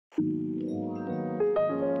Hey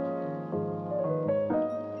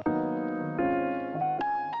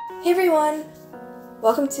everyone!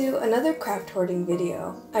 Welcome to another craft hoarding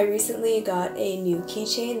video. I recently got a new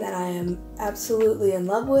keychain that I am absolutely in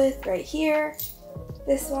love with right here.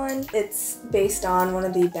 This one. It's based on one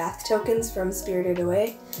of the bath tokens from Spirited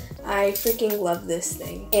Away. I freaking love this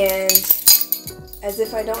thing. And as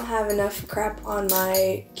if I don't have enough crap on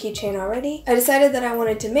my keychain already, I decided that I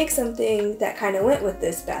wanted to make something that kind of went with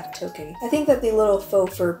this bath token. I think that the little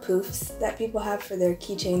faux fur poofs that people have for their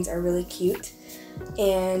keychains are really cute,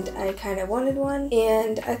 and I kind of wanted one,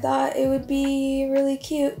 and I thought it would be really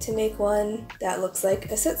cute to make one that looks like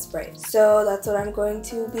a Soot Sprite. So that's what I'm going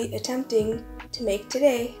to be attempting to make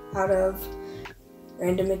today out of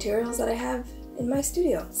random materials that I have in my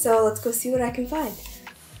studio. So let's go see what I can find.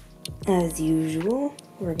 As usual,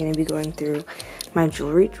 we're going to be going through my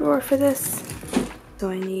jewelry drawer for this. So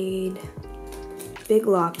I need big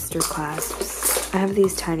lobster clasps. I have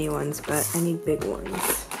these tiny ones, but I need big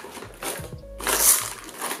ones.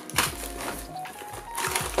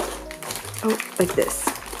 Oh, like this.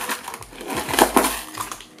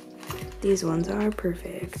 These ones are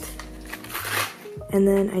perfect. And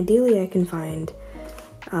then ideally I can find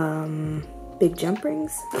big jump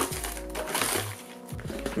rings.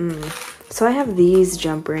 So I have these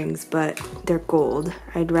jump rings, but they're gold.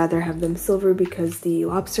 I'd rather have them silver because the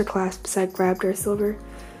lobster clasps I grabbed are silver.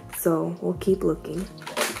 So we'll keep looking.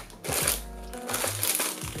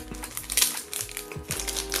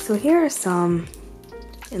 So here are some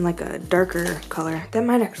in like a darker color. That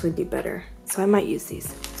might actually be better. So I might use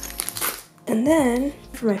these. And then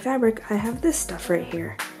for my fabric, I have this stuff right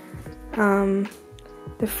here.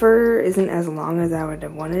 The fur isn't as long as I would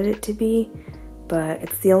have wanted it to be, but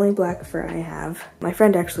it's the only black fur I have. My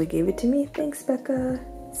friend actually gave it to me. Thanks, Becca.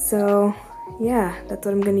 So yeah, that's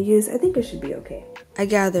what I'm gonna use. I think it should be okay. I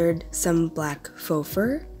gathered some black faux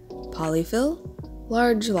fur, polyfill,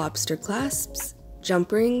 large lobster clasps,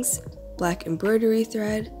 jump rings, black embroidery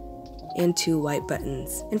thread, and 2 white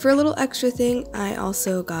buttons. And for a little extra thing, I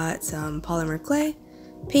also got some polymer clay,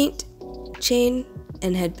 paint, chain,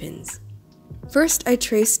 and head pins. First, I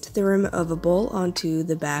traced the rim of a bowl onto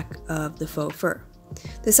the back of the faux fur.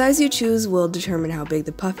 The size you choose will determine how big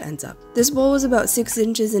the puff ends up. This bowl was about 6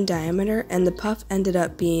 inches in diameter, and the puff ended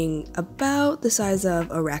up being about the size of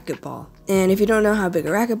a racquetball. And if you don't know how big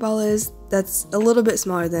a racquetball is, that's a little bit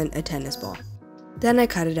smaller than a tennis ball. Then I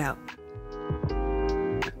cut it out.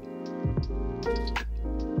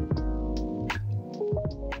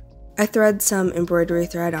 I thread some embroidery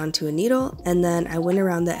thread onto a needle, and then I went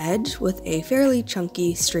around the edge with a fairly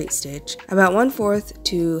chunky straight stitch, about 1/4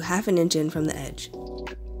 to 1/2 inch in from the edge.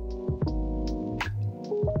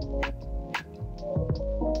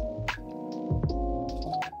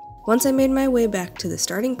 Once I made my way back to the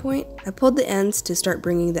starting point, I pulled the ends to start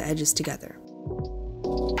bringing the edges together.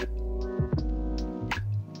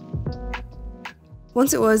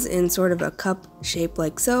 Once it was in sort of a cup shape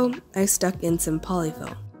like so, I stuck in some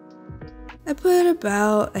polyfill. I put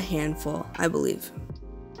about a handful, I believe.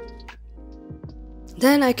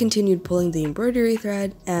 Then I continued pulling the embroidery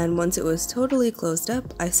thread, and once it was totally closed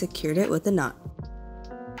up, I secured it with a knot.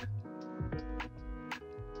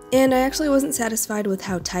 And I actually wasn't satisfied with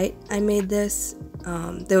how tight I made this.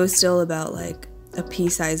 There was still about like a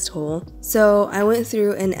pea-sized hole. So I went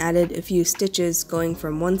through and added a few stitches going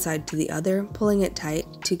from one side to the other, pulling it tight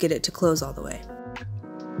to get it to close all the way.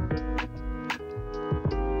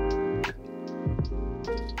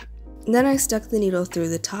 Then I stuck the needle through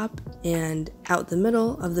the top and out the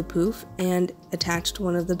middle of the poof and attached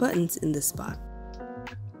one of the buttons in this spot.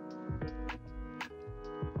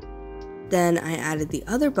 Then I added the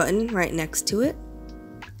other button right next to it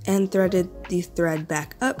and threaded the thread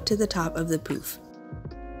back up to the top of the poof.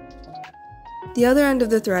 The other end of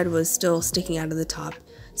the thread was still sticking out of the top,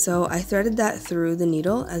 so I threaded that through the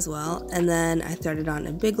needle as well, and then I threaded on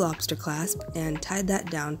a big lobster clasp and tied that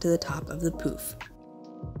down to the top of the poof.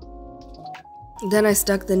 Then I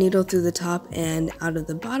stuck the needle through the top and out of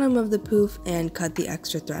the bottom of the poof and cut the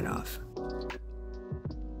extra thread off.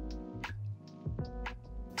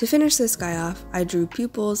 To finish this guy off, I drew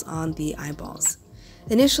pupils on the eyeballs.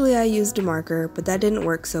 Initially I used a marker, but that didn't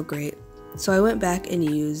work so great, so I went back and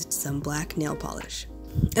used some black nail polish.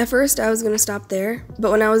 At first I was going to stop there, but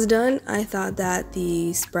when I was done, I thought that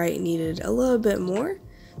the sprite needed a little bit more,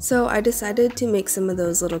 so I decided to make some of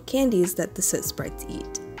those little candies that the Soot Sprites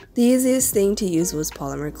eat. The easiest thing to use was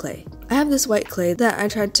polymer clay. I have this white clay that I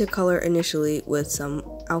tried to color initially with some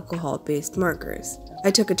alcohol-based markers.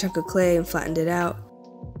 I took a chunk of clay and flattened it out,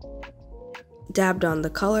 dabbed on the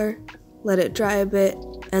color, let it dry a bit,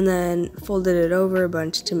 and then folded it over a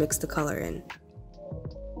bunch to mix the color in.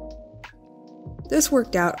 This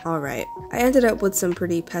worked out alright. I ended up with some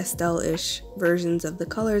pretty pastel-ish versions of the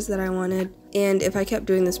colors that I wanted, and if I kept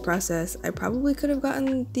doing this process, I probably could have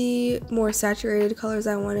gotten the more saturated colors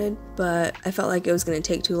I wanted, but I felt like it was going to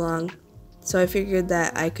take too long, so I figured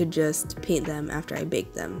that I could just paint them after I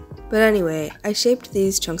baked them. But anyway, I shaped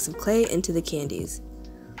these chunks of clay into the candies.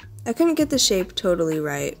 I couldn't get the shape totally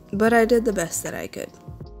right, but I did the best that I could.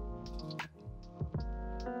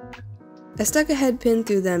 I stuck a head pin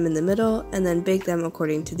through them in the middle and then baked them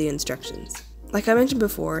according to the instructions. Like I mentioned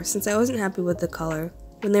before, since I wasn't happy with the color,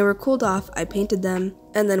 when they were cooled off, I painted them,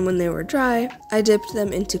 and then when they were dry, I dipped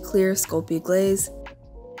them into clear Sculpey glaze.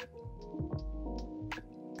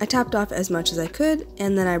 I topped off as much as I could,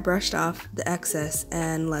 and then I brushed off the excess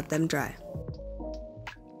and let them dry.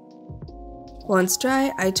 Once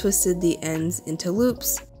dry, I twisted the ends into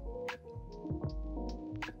loops,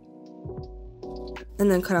 and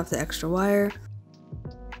then cut off the extra wire.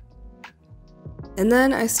 And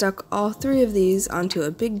then I stuck all 3 of these onto a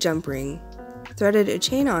big jump ring, threaded a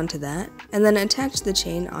chain onto that, and then attached the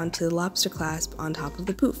chain onto the lobster clasp on top of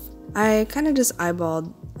the poof. I kind of just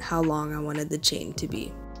eyeballed how long I wanted the chain to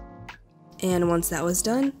be. And once that was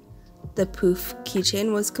done, the poof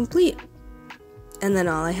keychain was complete. And then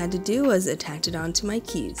all I had to do was attach it onto my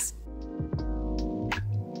keys.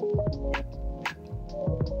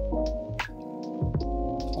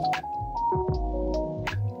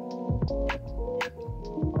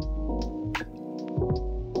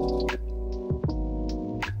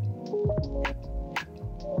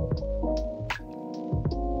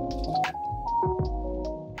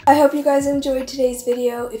 I hope you guys enjoyed today's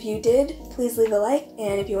video. If you did, please leave a like,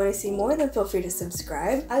 and if you want to see more, then feel free to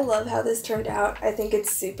subscribe. I love how this turned out. I think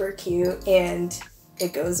it's super cute, and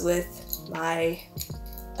it goes with my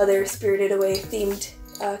other Spirited Away themed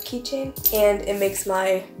keychain, and it makes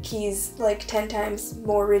my keys like 10 times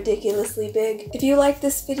more ridiculously big. If you like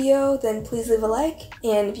this video, then please leave a like,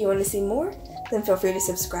 and if you want to see more, then feel free to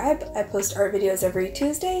subscribe. I post art videos every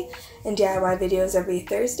Tuesday and DIY videos every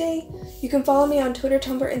Thursday. You can follow me on Twitter,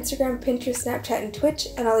 Tumblr, Instagram, Pinterest, Snapchat, and Twitch,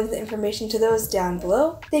 and I'll leave the information to those down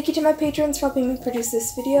below. Thank you to my patrons for helping me produce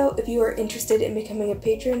this video. If you are interested in becoming a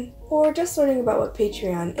patron or just learning about what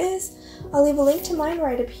Patreon is, I'll leave a link to mine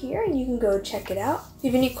right up here and you can go check it out. If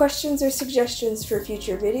you have any questions or suggestions for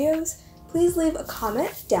future videos, please leave a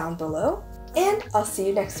comment down below, and I'll see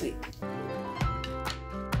you next week.